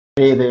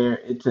Hey there,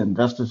 it's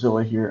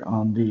Investorzilla here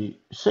on the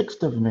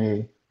 6th of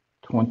May,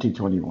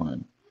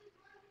 2021.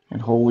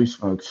 And holy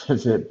smokes,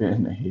 has it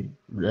been a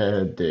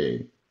red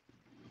day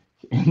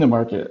in the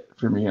market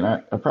for me,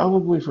 and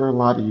probably for a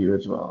lot of you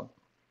as well.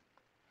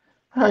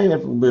 I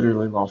have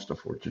literally lost a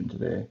fortune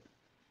today,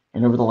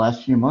 and over the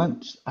last few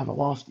months, I've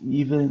lost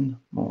even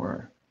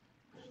more.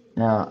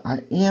 Now, I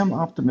am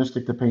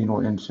optimistic the pain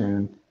will end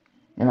soon,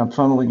 and I'm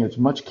funneling as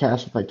much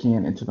cash as I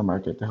can into the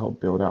market to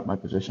help build out my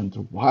positions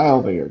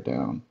while they are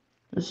down.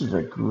 This is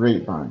a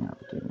great buying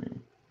opportunity.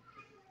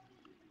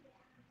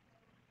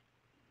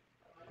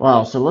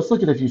 Wow, so let's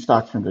look at a few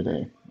stocks from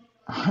today.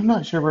 I'm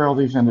not sure where all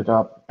these ended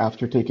up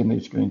after taking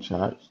these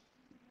screenshots,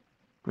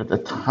 but at the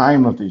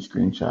time of these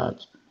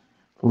screenshots,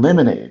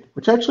 Lemonade,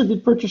 which actually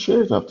did purchase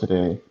shares up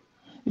today,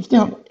 is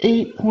down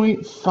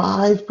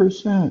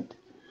 8.5%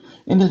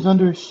 and is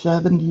under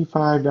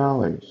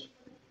 $75.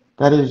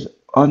 That is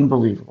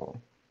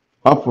unbelievable.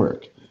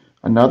 Upwork,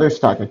 another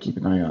stock I keep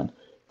an eye on,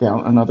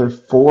 down another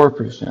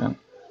 4%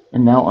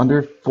 and now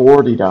under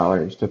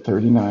 $40 to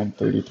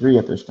 39.33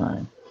 at this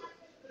time.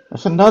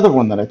 That's another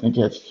one that I think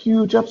has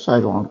huge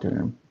upside long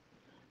term,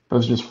 but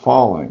it's just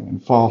falling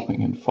and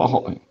falling and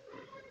falling.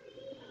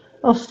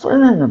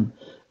 Affirm,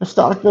 a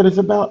stock that is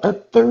about a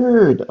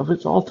third of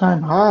its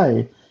all-time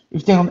high,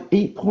 is down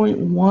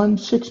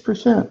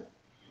 8.16%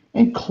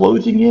 and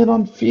closing in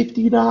on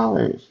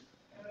 $50.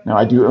 Now,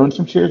 I do own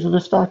some shares of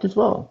this stock as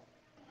well.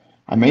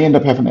 I may end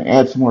up having to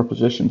add some more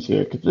positions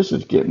here because this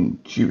is getting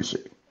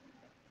juicy.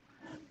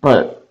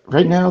 But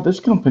right now, this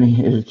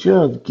company is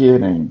just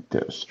getting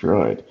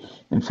destroyed.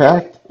 In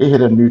fact, it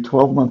hit a new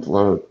 12-month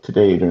low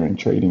today during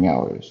trading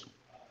hours.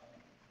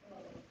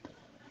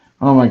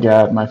 Oh my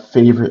God, my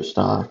favorite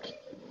stock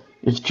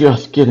is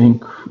just getting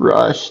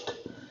crushed.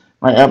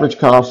 My average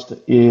cost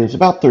is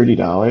about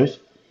 $30,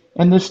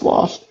 and this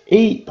lost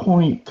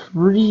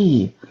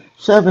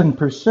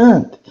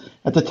 8.37%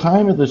 at the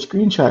time of the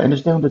screenshot and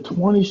is down to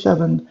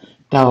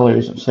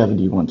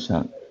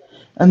 $27.71.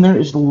 And there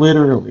is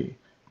literally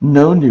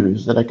no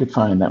news that I could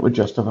find that would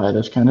justify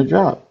this kind of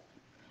drop.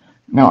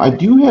 Now, I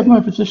do have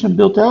my position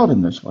built out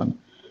in this one,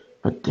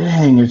 but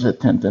dang, is it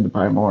tempting to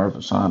buy more of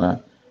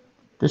Asana.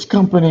 This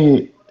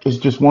company is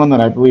just one that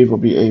I believe will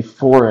be a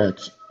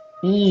 4x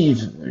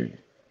easily.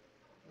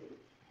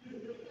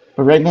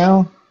 But right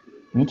now,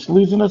 it's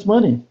losing us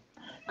money.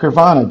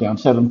 Carvana down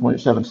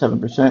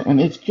 7.77%, and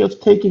it's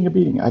just taking a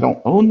beating. I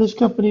don't own this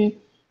company,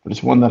 but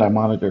it's one that I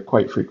monitor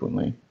quite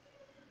frequently.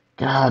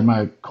 God,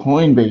 my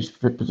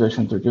Coinbase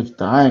positions are just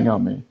dying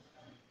on me.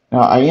 Now,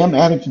 I am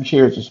adding some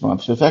shares this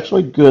month, so it's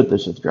actually good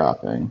this is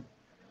dropping.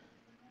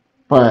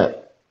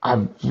 But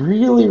I'm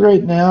really,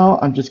 right now,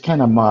 I'm just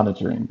kind of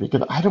monitoring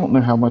because I don't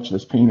know how much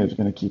this pain is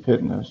going to keep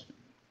hitting us.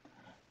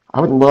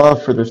 I would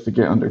love for this to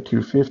get under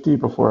 250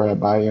 before I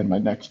buy in my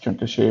next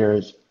chunk of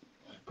shares.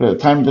 But at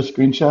the time of the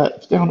screenshot,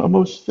 it's down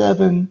almost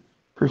 7%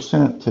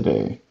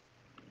 today.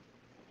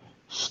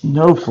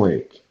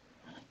 Snowflake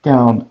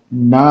down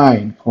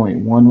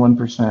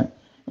 9.11%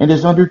 and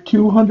is under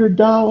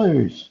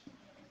 $200.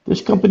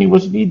 This company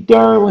was the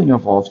darling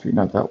of Wall Street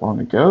not that long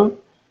ago,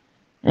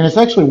 and it's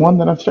actually one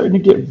that I'm starting to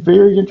get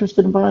very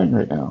interested in buying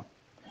right now.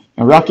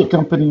 And Rocket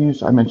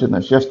Companies, I mentioned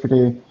this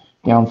yesterday,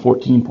 down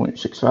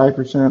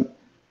 14.65%.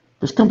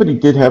 This company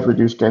did have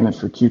reduced guidance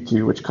for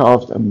Q2, which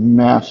caused a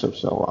massive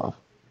sell-off.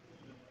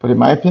 But in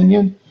my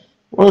opinion,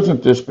 it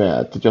wasn't this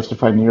bad to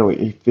justify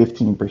nearly a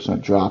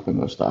 15% drop in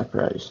the stock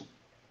price.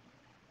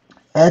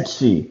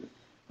 Etsy,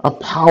 a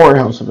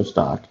powerhouse of a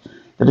stock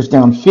that is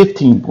down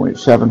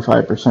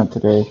 15.75%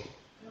 today.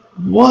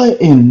 What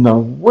in the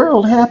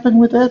world happened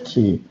with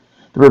Etsy?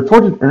 The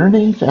reported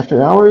earnings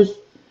after hours,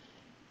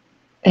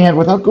 and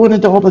without going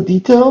into all the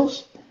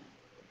details,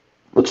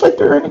 looks like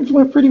their earnings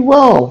went pretty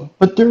well.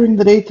 But during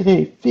the day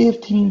today,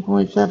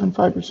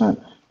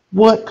 15.75%.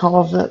 What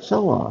caused that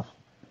sell-off?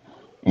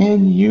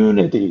 And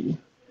Unity.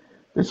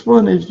 This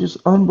one is just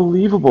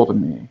unbelievable to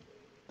me.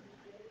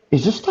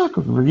 Is this stock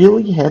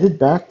really headed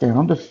back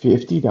down to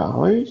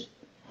 $50?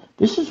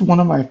 This is one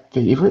of my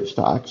favorite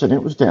stocks, and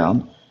it was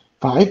down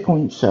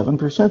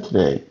 5.7%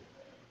 today.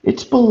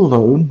 It's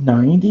below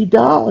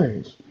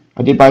 $90.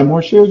 I did buy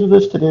more shares of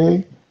this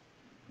today,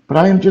 but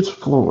I am just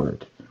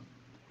floored.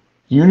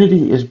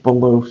 Unity is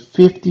below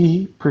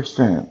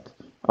 50%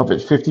 of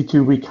its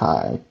 52-week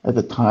high at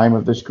the time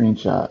of the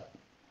screenshot.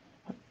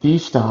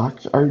 These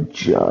stocks are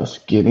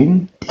just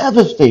getting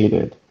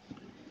devastated.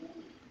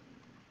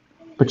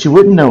 But you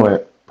wouldn't know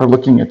it by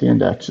looking at the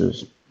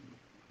indexes.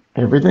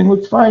 Everything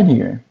looks fine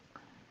here.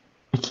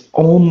 It's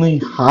only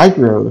high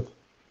growth,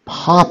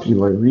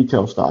 popular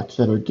retail stocks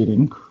that are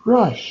getting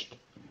crushed.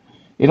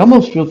 It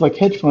almost feels like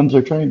hedge funds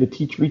are trying to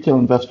teach retail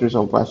investors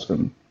a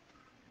lesson.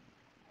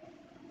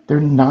 They're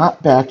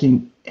not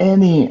backing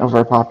any of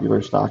our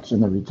popular stocks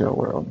in the retail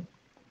world.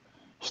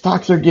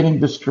 Stocks are getting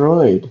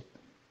destroyed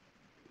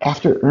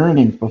after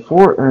earnings,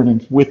 before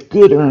earnings, with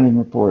good earning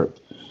reports.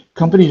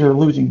 Companies are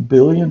losing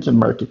billions in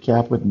market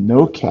cap with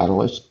no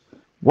catalyst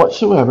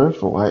whatsoever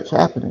for why it's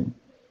happening.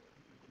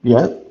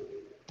 Yet,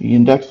 the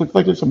index looks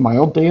like it's a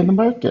mild day in the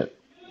market.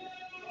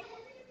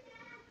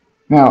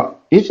 Now,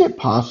 is it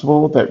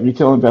possible that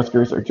retail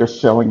investors are just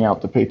selling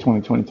out to pay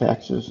 2020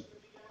 taxes?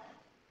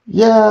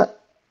 Yeah,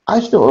 I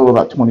still owe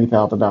about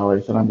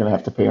 $20,000 that I'm going to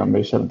have to pay on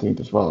May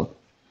 17th as well.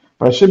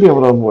 But I should be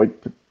able to avoid,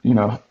 you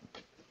know,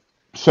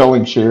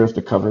 selling shares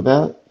to cover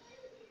that.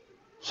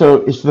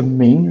 So is the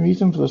main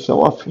reason for the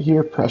sell-off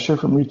here pressure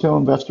from retail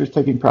investors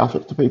taking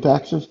profits to pay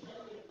taxes?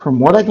 From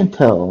what I can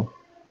tell,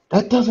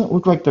 that doesn't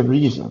look like the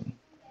reason.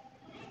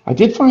 I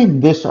did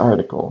find this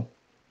article,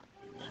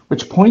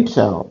 which points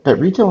out that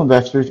retail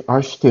investors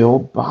are still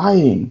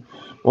buying,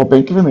 while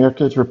Bank of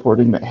America is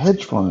reporting that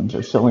hedge funds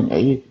are selling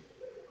a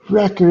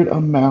record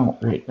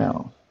amount right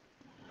now.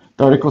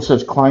 The article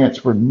says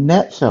clients were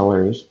net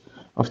sellers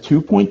of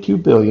 2.2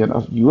 billion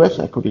of US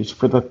equities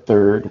for the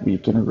third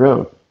week in a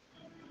row.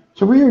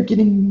 So we are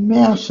getting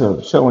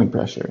massive selling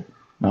pressure,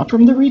 not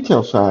from the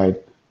retail side,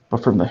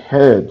 but from the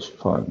hedge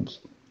funds.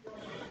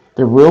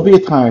 There will be a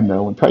time,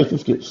 though, when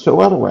prices get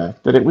so out of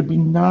whack that it would be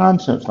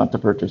nonsense not to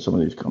purchase some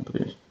of these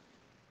companies.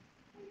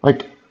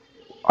 Like,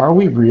 are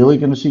we really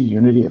going to see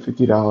Unity at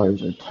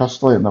 $50 or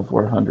Tesla in the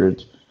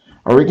 400s?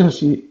 Are we going to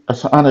see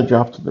Asana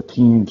drop to the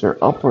teens or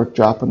Upwork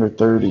drop under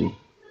 30?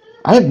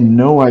 I have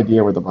no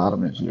idea where the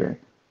bottom is here.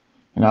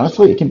 And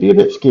honestly, it can be a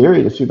bit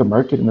scary to see the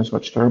market in this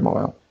much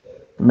turmoil.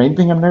 The main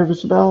thing I'm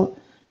nervous about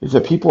is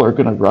that people are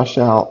going to rush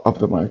out of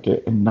the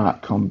market and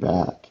not come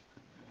back.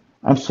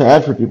 I'm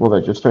sad for people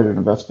that just started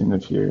investing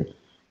this year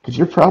because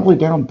you're probably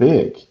down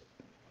big.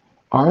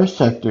 Our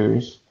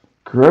sectors,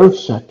 growth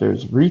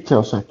sectors,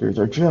 retail sectors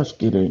are just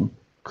getting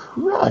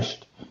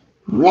crushed,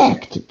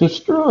 wrecked,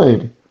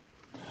 destroyed.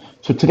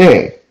 So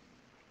today,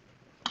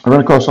 I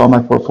ran across all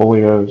my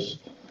portfolios,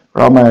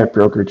 or all my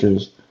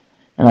brokerages,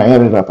 and I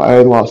added up. I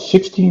lost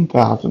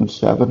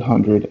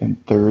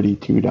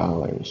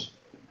 $16,732.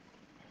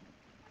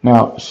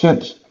 Now,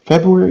 since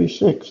February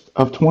 6th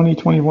of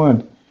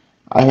 2021,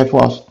 I have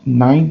lost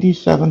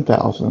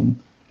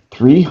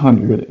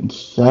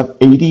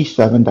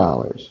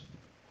 $97,387.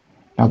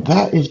 Now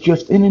that is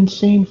just an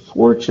insane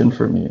fortune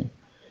for me.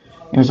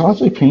 And it's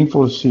honestly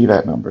painful to see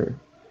that number.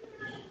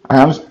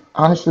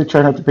 Honestly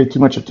try not to pay too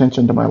much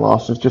attention to my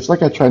losses, just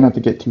like I try not to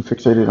get too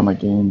fixated on my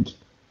gains,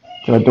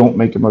 so I don't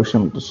make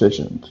emotional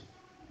decisions.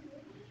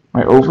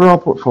 My overall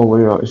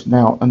portfolio is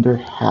now under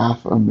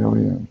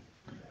 $500,000.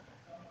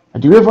 I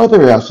do have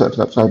other assets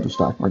outside the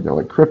stock market,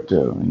 like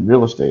crypto and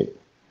real estate,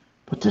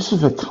 but this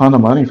is a ton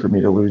of money for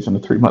me to lose in a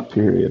 3-month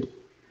period.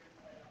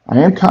 I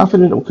am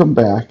confident it will come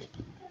back.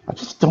 I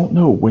just don't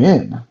know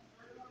when.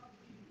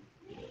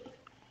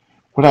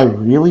 What I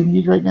really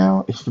need right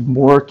now is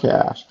more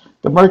cash.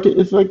 The market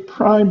is like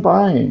prime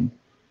buying,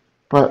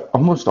 but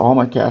almost all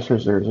my cash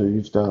reserves are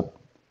used up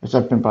as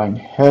I've been buying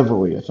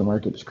heavily as the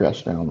market has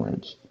crashed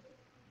downwards.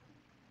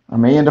 I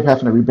may end up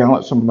having to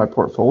rebalance some of my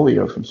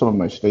portfolio from some of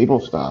my stable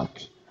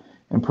stocks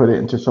and put it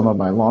into some of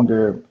my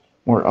longer,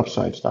 more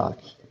upside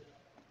stocks.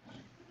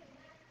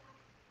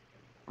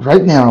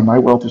 Right now, my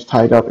wealth is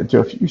tied up into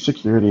a few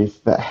securities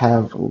that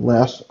have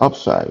less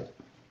upside,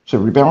 so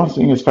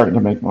rebalancing is starting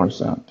to make more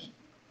sense.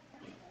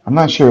 I'm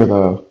not sure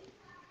though.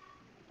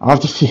 I'll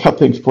have to see how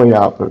things play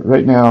out, but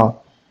right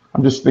now,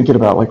 I'm just thinking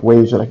about like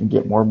ways that I can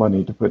get more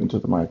money to put into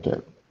the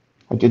market.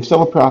 I did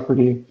sell a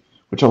property,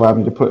 which allowed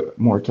me to put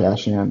more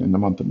cash in the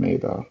month of May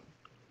though.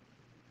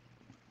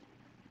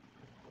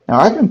 Now,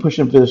 I've been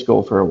pushing for this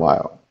goal for a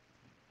while.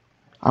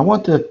 I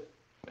want to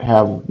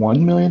have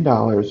 $1 million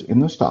in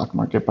the stock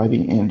market by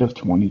the end of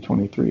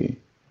 2023.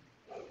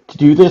 To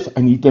do this,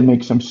 I need to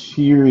make some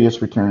serious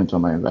returns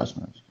on my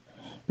investments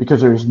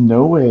because there's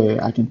no way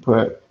I can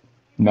put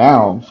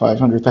now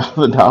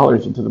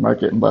 $500,000 into the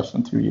market in less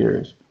than 2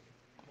 years.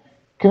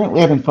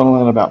 Currently, I've been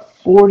funneling about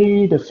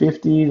 40 to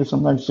 50 to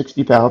sometimes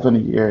 60,000 a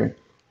year,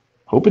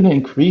 hoping to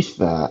increase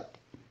that,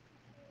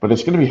 but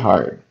it's going to be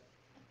hard.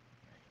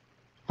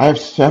 I have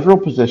several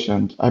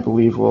positions I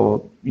believe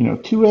will,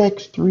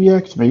 2x,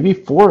 3x, maybe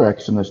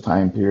 4x in this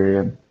time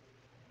period.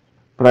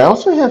 But I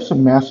also have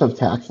some massive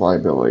tax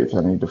liabilities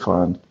I need to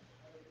fund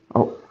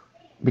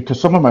because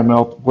some of my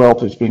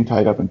wealth is being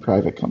tied up in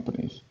private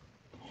companies.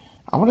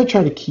 I want to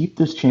try to keep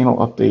this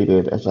channel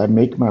updated as I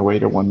make my way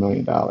to $1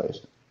 million.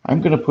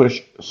 I'm going to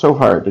push so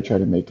hard to try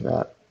to make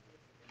that.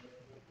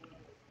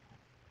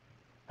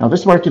 Now,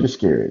 this market is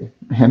scary,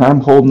 and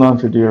I'm holding on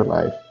for dear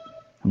life.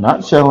 I'm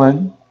not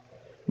selling.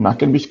 I'm not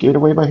going to be scared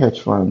away by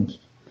hedge funds.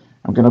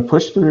 I'm going to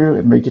push through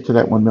and make it to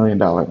that $1 million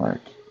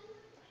mark.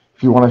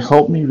 If you want to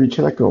help me reach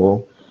that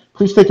goal,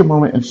 please take a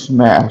moment and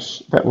smash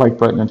that like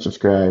button and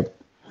subscribe.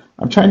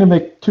 I'm trying to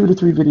make 2 to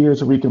 3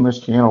 videos a week on this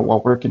channel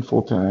while working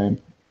full time.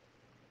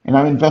 And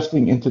I'm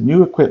investing into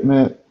new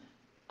equipment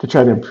to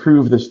try to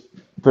improve the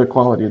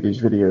quality of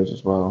these videos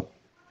as well.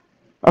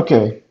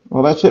 Okay,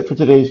 well that's it for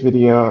today's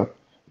video.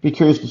 Be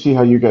curious to see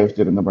how you guys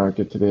did in the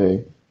market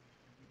today.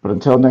 But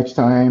until next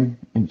time,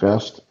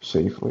 invest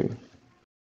safely.